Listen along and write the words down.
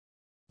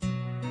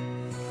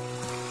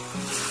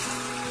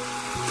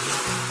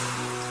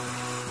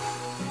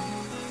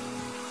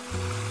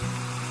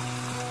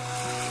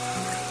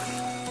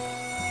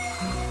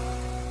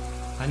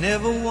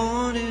never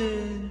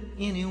wanted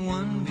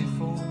anyone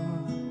before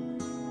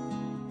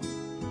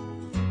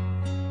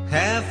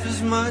half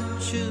as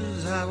much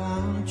as I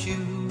want you.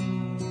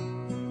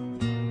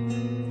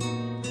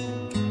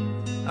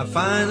 I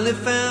finally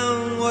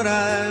found what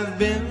I've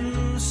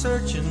been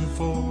searching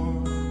for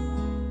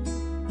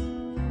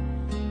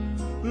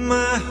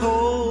my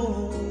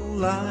whole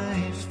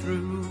life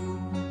through.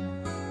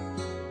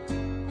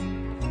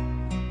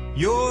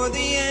 You're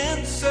the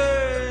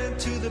answer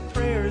to the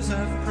prayers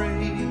I've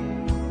prayed,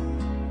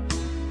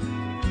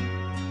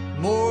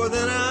 more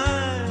than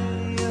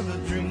I ever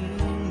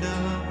dreamed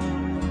of.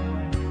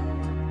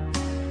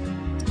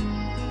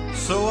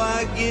 So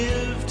I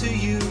give to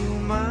you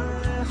my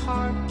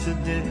heart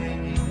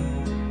today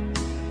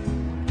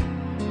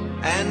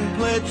and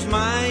pledge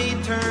my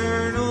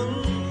eternal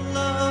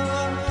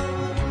love.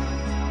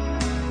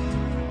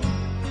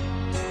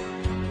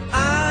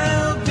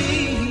 I'll be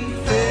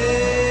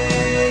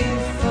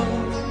faithful,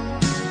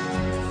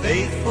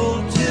 faithful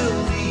till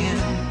the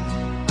end.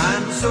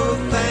 I'm so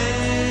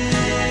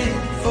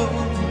thankful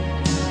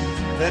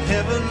that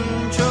heaven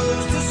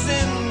chose to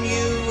send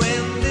you,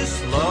 and this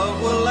love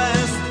will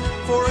last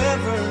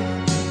forever.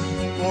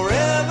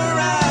 Forever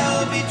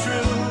I'll be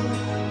true,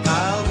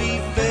 I'll be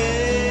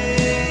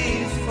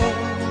faithful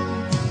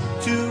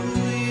to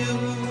you.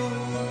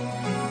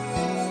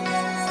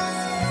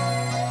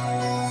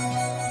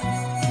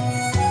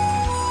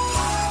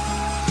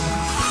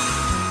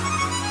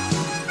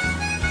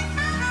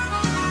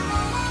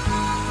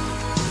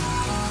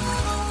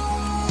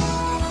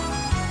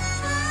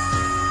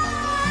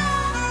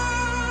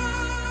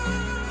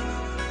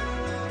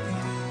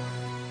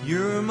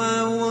 You're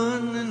my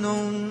one and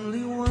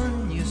only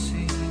one, you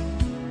see.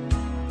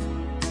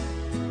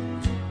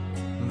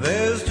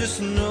 There's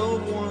just no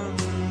one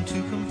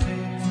to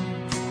compare.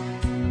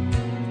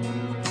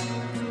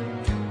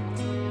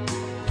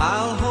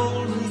 I'll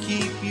hold and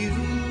keep you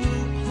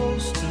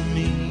close to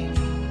me,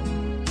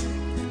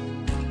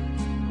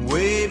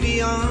 way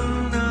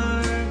beyond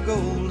our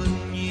golden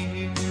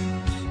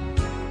years.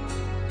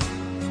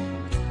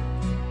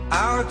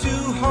 Our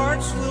two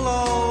hearts will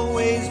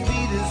always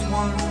beat as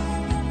one.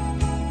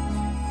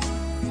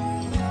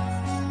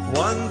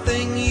 One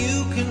thing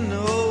you can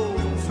know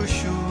for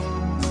sure,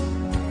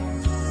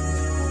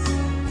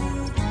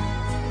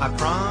 I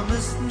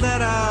promise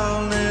that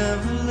I'll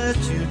never let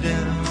you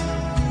down.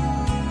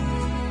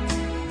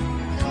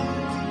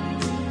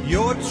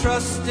 Your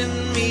trust in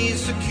me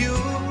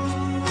secure,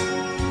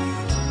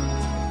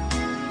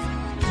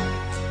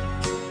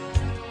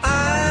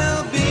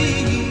 I'll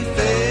be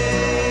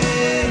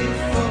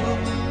faithful,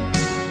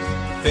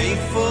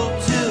 faithful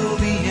till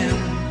the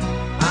end.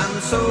 I'm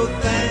so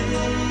thankful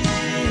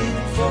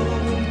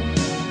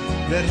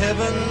that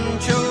heaven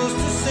chose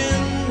to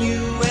send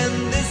you, and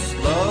this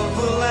love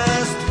will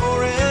last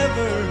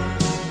forever.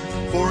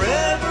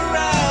 Forever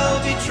I'll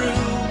be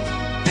true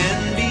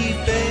and be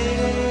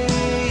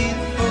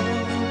faithful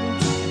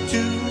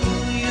to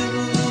you.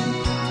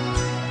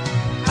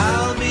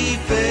 I'll be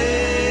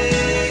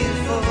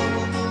faithful,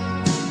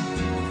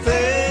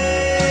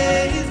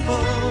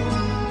 faithful,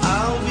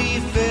 I'll be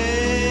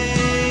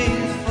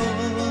faithful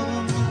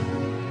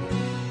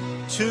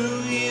to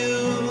you.